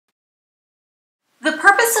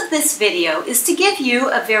purpose of this video is to give you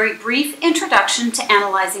a very brief introduction to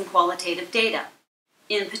analyzing qualitative data.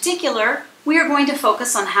 In particular, we are going to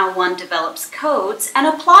focus on how one develops codes and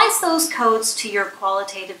applies those codes to your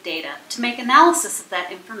qualitative data to make analysis of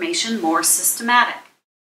that information more systematic.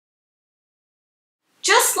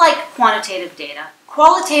 Just like quantitative data,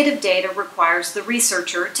 qualitative data requires the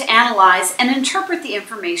researcher to analyze and interpret the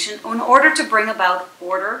information in order to bring about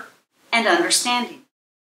order and understanding.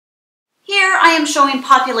 Here I am showing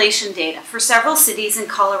population data for several cities in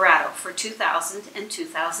Colorado for 2000 and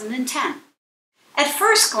 2010. At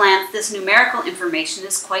first glance, this numerical information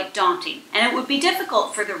is quite daunting, and it would be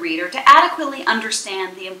difficult for the reader to adequately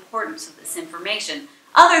understand the importance of this information,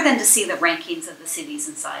 other than to see the rankings of the cities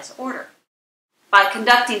in size order. By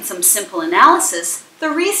conducting some simple analysis,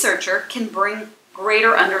 the researcher can bring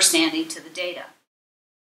greater understanding to the data.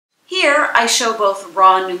 Here, I show both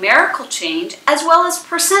raw numerical change as well as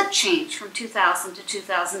percent change from 2000 to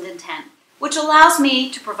 2010, which allows me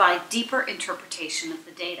to provide deeper interpretation of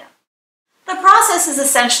the data. The process is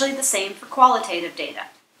essentially the same for qualitative data.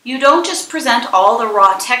 You don't just present all the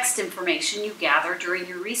raw text information you gather during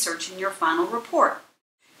your research in your final report.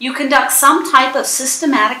 You conduct some type of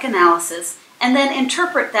systematic analysis and then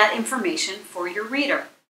interpret that information for your reader.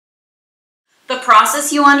 The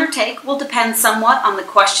process you undertake will depend somewhat on the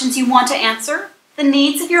questions you want to answer, the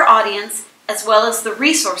needs of your audience, as well as the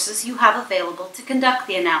resources you have available to conduct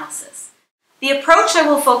the analysis. The approach I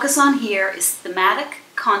will focus on here is thematic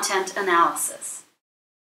content analysis.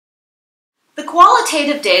 The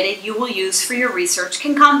qualitative data you will use for your research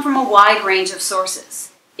can come from a wide range of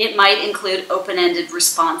sources. It might include open-ended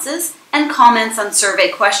responses and comments on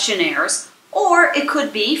survey questionnaires, or it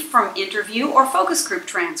could be from interview or focus group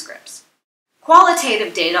transcripts.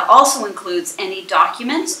 Qualitative data also includes any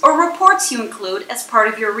documents or reports you include as part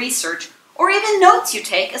of your research, or even notes you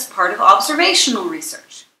take as part of observational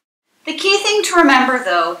research. The key thing to remember,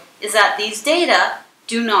 though, is that these data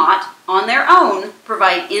do not, on their own,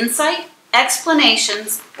 provide insight,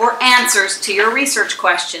 explanations, or answers to your research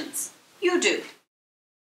questions. You do.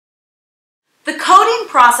 The coding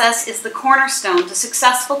process is the cornerstone to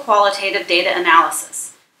successful qualitative data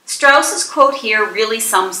analysis. Strauss's quote here really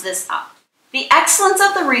sums this up. The excellence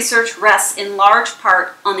of the research rests in large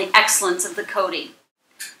part on the excellence of the coding.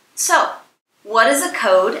 So, what is a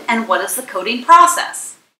code and what is the coding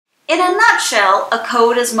process? In a nutshell, a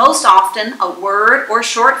code is most often a word or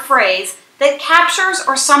short phrase that captures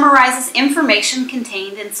or summarizes information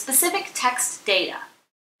contained in specific text data.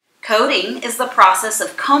 Coding is the process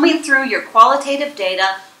of combing through your qualitative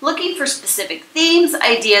data, looking for specific themes,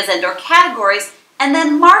 ideas, and/or categories, and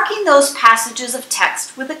then marking those passages of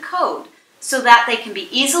text with a code so that they can be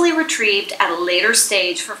easily retrieved at a later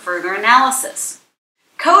stage for further analysis.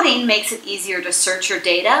 Coding makes it easier to search your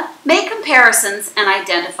data, make comparisons, and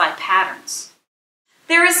identify patterns.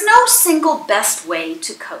 There is no single best way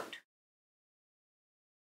to code.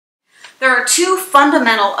 There are two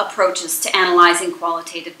fundamental approaches to analyzing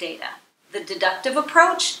qualitative data: the deductive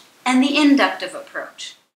approach and the inductive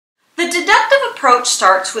approach. The deductive approach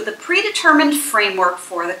starts with a predetermined framework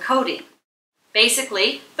for the coding.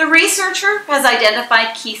 Basically, the researcher has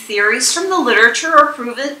identified key theories from the literature or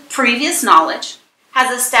previous knowledge,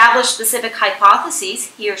 has established specific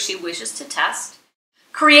hypotheses he or she wishes to test,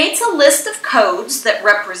 creates a list of codes that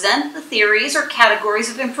represent the theories or categories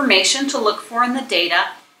of information to look for in the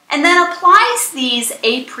data, and then applies these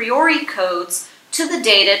a priori codes to the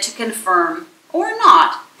data to confirm, or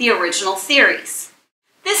not, the original theories.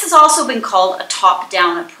 This has also been called a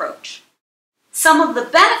top-down approach. Some of the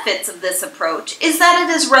benefits of this approach is that it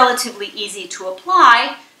is relatively easy to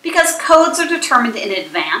apply because codes are determined in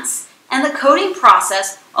advance, and the coding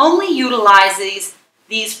process only utilizes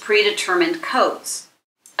these predetermined codes.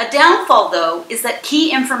 A downfall, though, is that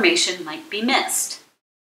key information might be missed.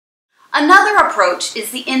 Another approach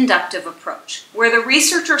is the inductive approach, where the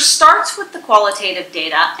researcher starts with the qualitative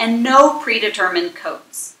data and no predetermined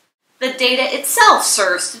codes. The data itself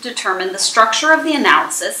serves to determine the structure of the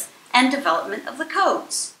analysis and development of the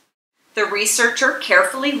codes. The researcher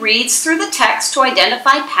carefully reads through the text to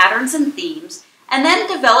identify patterns and themes, and then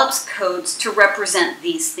develops codes to represent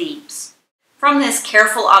these themes. From this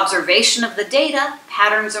careful observation of the data,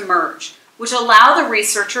 patterns emerge, which allow the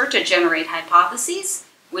researcher to generate hypotheses,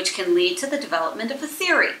 which can lead to the development of a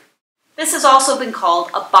theory. This has also been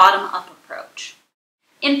called a bottom-up approach.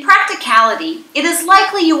 In practicality, it is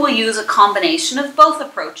likely you will use a combination of both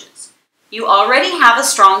approaches. You already have a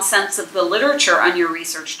strong sense of the literature on your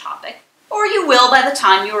research topic, or you will by the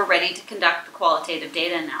time you are ready to conduct the qualitative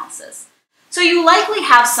data analysis. So you likely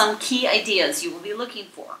have some key ideas you will be looking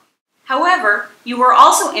for. However, you are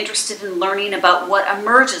also interested in learning about what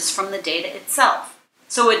emerges from the data itself,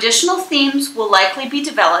 so additional themes will likely be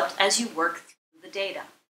developed as you work through the data.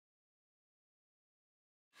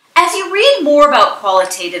 As you read more about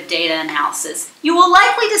qualitative data analysis, you will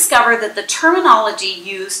likely discover that the terminology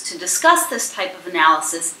used to discuss this type of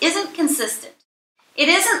analysis isn't consistent. It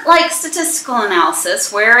isn't like statistical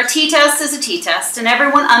analysis, where a t-test is a t-test and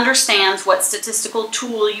everyone understands what statistical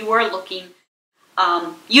tool you are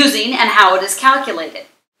using and how it is calculated.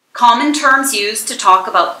 Common terms used to talk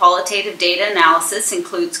about qualitative data analysis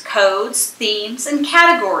includes codes, themes, and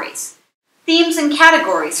categories. Themes and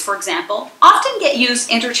categories, for example, often get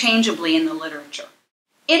used interchangeably in the literature.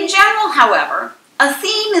 In general, however, a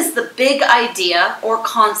theme is the big idea or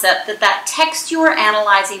concept that text you are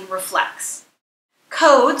analyzing reflects.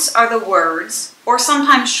 Codes are the words, or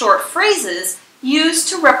sometimes short phrases, used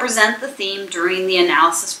to represent the theme during the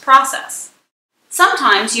analysis process.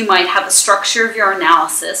 Sometimes you might have a structure of your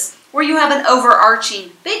analysis where you have an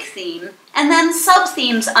overarching big theme and then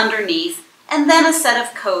sub-themes underneath, and then a set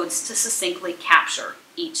of codes to succinctly capture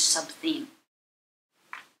each sub-theme.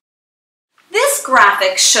 This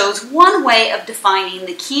graphic shows one way of defining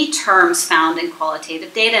the key terms found in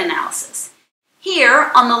qualitative data analysis.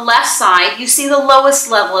 Here, on the left side, you see the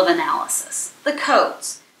lowest level of analysis, the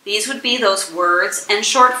codes. These would be those words and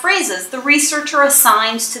short phrases the researcher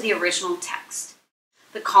assigns to the original text.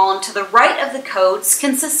 The column to the right of the codes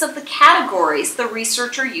consists of the categories the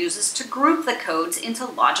researcher uses to group the codes into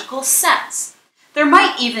logical sets. There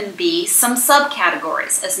might even be some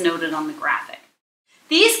subcategories, as noted on the graphic.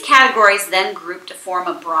 These categories then group to form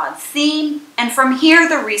a broad theme, and from here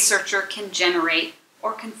the researcher can generate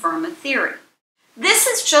or confirm a theory. This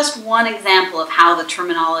is just one example of how the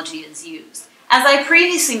terminology is used. As I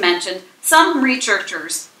previously mentioned, some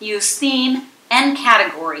researchers use theme and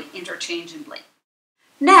category interchangeably.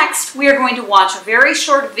 Next, we are going to watch a very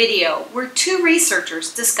short video where two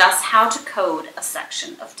researchers discuss how to code a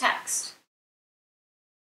section of text.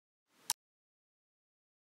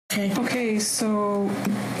 Okay, so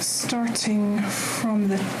starting from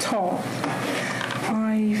the top,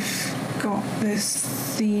 I've got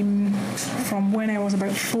this theme from when I was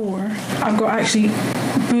about 4. I've got actually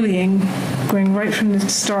bullying going right from the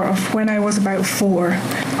start of when I was about 4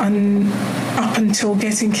 and up until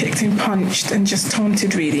getting kicked and punched and just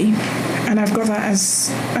taunted, really. And I've got that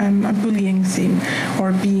as a bullying theme,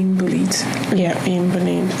 or being bullied. Yeah, being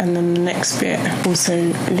bullied. And then the next bit also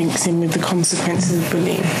links in with the consequences of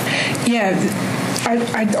bullying. Yeah,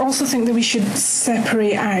 I also think that we should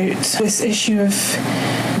separate out this issue of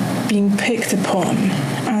being picked upon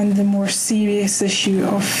and the more serious issue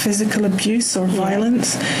of physical abuse or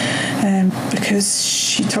violence, because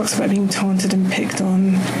she talks about being taunted and picked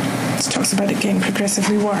on. She talks about it getting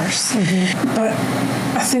progressively worse. But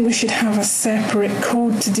I think we should have a separate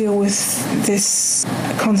code to deal with this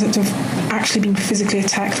concept of actually being physically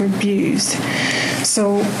attacked or abused.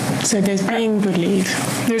 So there's being bullied.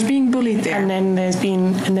 There's being bullied there. And then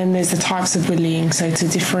there's the types of bullying. So to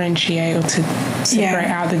differentiate or to separate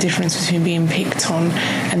out the difference between being picked on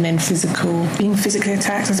and then physical. Being physically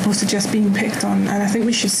attacked as opposed to just being picked on. And I think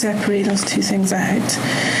we should separate those two things out.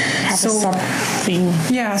 Have a sub-theme.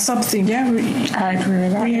 Yeah, a sub-theme. Yeah, I agree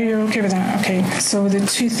with that. You're okay with that? Okay. So the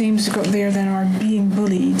two themes we've got there then are being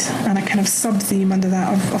bullied and a kind of sub-theme under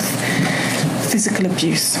that of physical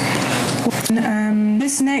abuse.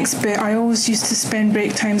 This next bit, I always used to spend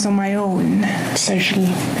break times on my own. Social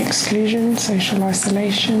exclusion, social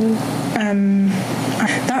isolation.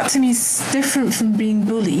 That to me is different from being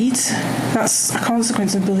bullied. That's a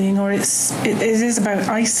consequence of bullying, or it is about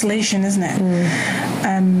isolation, isn't it?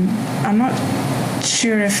 I'm not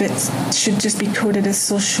sure if it should just be coded as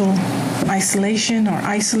social isolation or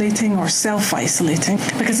isolating or self-isolating,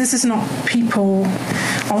 because this is not people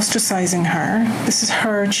ostracizing her. This is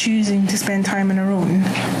her choosing to spend time on her own.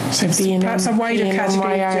 So perhaps a wider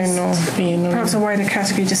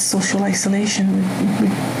category, just social isolation would be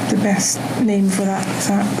the best name for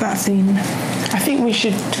that theme. I think we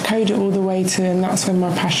should code it all the way to, and that's when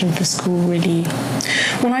my passion for school really.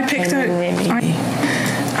 Well, I picked out.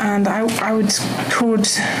 And I would code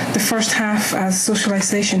the first half as social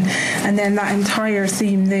isolation, and then that entire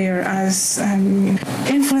theme there as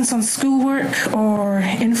influence on schoolwork or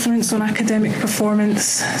influence on academic performance,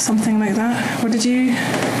 something like that. What did you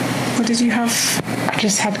have? I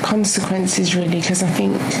just had consequences, really, because I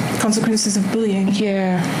think consequences of bullying.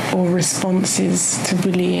 Yeah, or responses to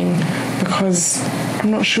bullying, because I'm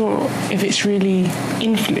not sure if it's really,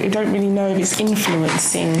 I don't really know if it's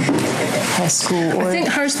influencing her school. Or I think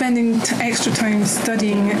her spending extra time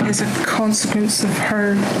studying is a consequence of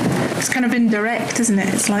her, it's kind of indirect, isn't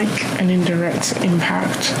it? It's like an indirect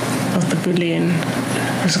impact of the bullying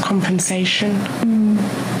as a compensation.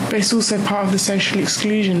 But it's also part of the social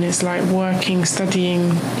exclusion. It's like working, studying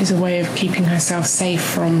is a way of keeping herself safe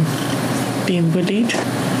from being bullied.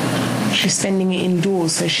 She's spending it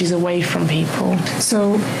indoors, so she's away from people.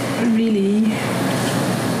 So really,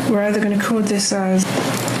 we're either going to code this as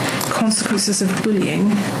consequences of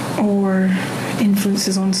bullying or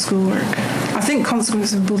influences on schoolwork. I think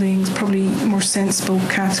consequences of bullying is probably a more sensible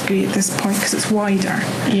category at this point because it's wider.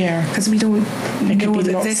 Yeah. Because we don't know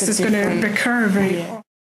that this is going to recur very often.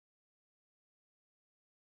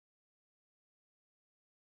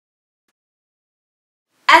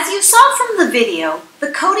 As you saw from the video, the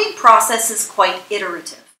coding process is quite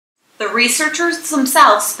iterative. The researchers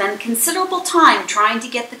themselves spend considerable time trying to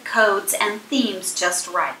get the codes and themes just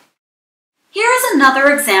right. Here is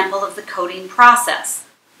another example of the coding process.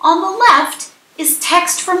 On the left is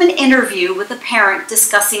text from an interview with a parent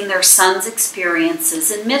discussing their son's experiences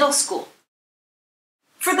in middle school.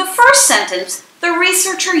 For the first sentence, the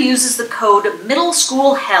researcher uses the code middle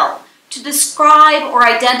school hell to describe or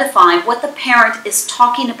identify what the parent is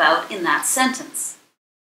talking about in that sentence.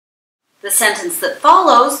 The sentence that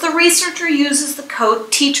follows, the researcher uses the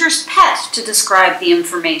code teacher's pet to describe the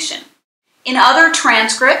information. In other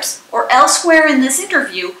transcripts or elsewhere in this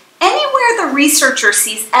interview, anywhere the researcher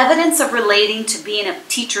sees evidence of relating to being a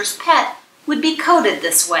teacher's pet would be coded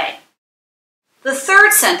this way. The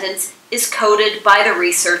third sentence is coded by the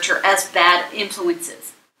researcher as bad influences.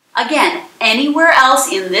 Again, anywhere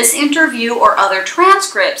else in this interview or other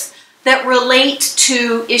transcripts that relate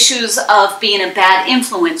to issues of being a bad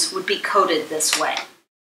influence would be coded this way.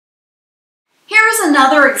 Here is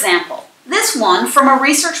another example. This one from a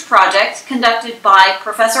research project conducted by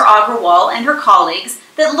Professor Agrawal and her colleagues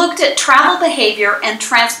that looked at travel behavior and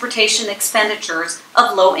transportation expenditures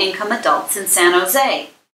of low-income adults in San Jose.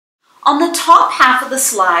 On the top half of the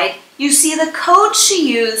slide, you see the code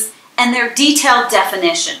she used and their detailed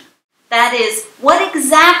definition. That is, what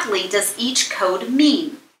exactly does each code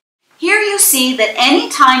mean? Here you see that any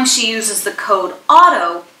time she uses the code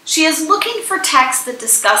auto, she is looking for text that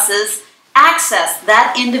discusses access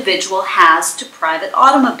that individual has to private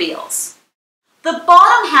automobiles. The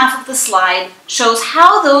bottom half of the slide shows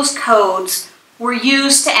how those codes were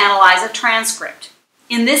used to analyze a transcript.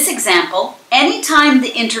 In this example, anytime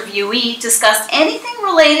the interviewee discussed anything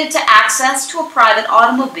related to access to a private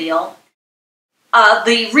automobile,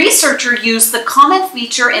 the researcher used the comment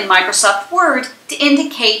feature in Microsoft Word to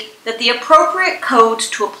indicate that the appropriate code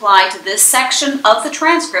to apply to this section of the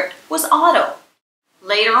transcript was auto.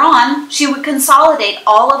 Later on, she would consolidate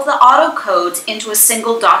all of the auto codes into a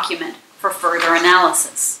single document for further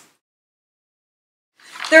analysis.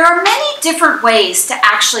 There are many different ways to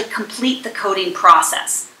actually complete the coding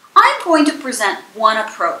process. I'm going to present one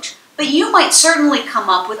approach, but you might certainly come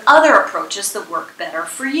up with other approaches that work better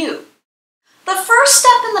for you. The first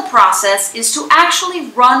step in the process is to actually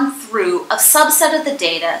run through a subset of the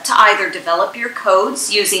data to either develop your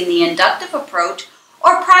codes using the inductive approach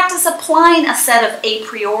or practice applying a set of a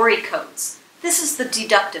priori codes. This is the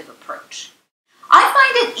deductive approach. I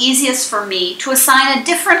find it easiest for me to assign a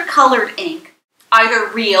different colored ink,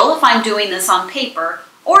 either real if I'm doing this on paper,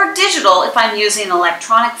 or digital if I'm using an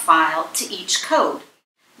electronic file to each code.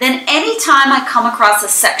 Then anytime I come across a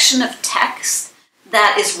section of text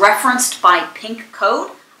that is referenced by pink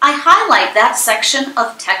code, I highlight that section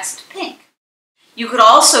of text pink. You could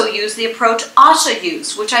also use the approach Asha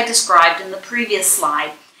used, which I described in the previous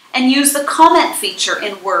slide, and use the comment feature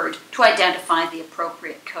in Word to identify the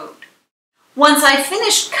appropriate code. Once I've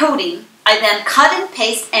finished coding, I then cut and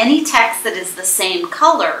paste any text that is the same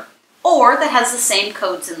color or that has the same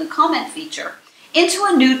codes in the comment feature into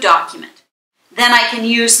a new document. Then I can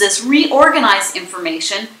use this reorganized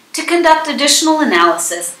information to conduct additional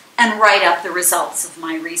analysis and write up the results of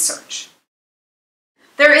my research.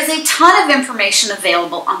 There is a ton of information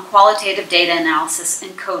available on qualitative data analysis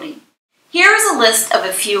and coding. Here is a list of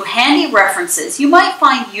a few handy references you might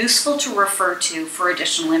find useful to refer to for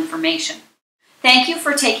additional information. Thank you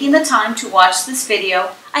for taking the time to watch this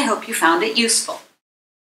video. I hope you found it useful.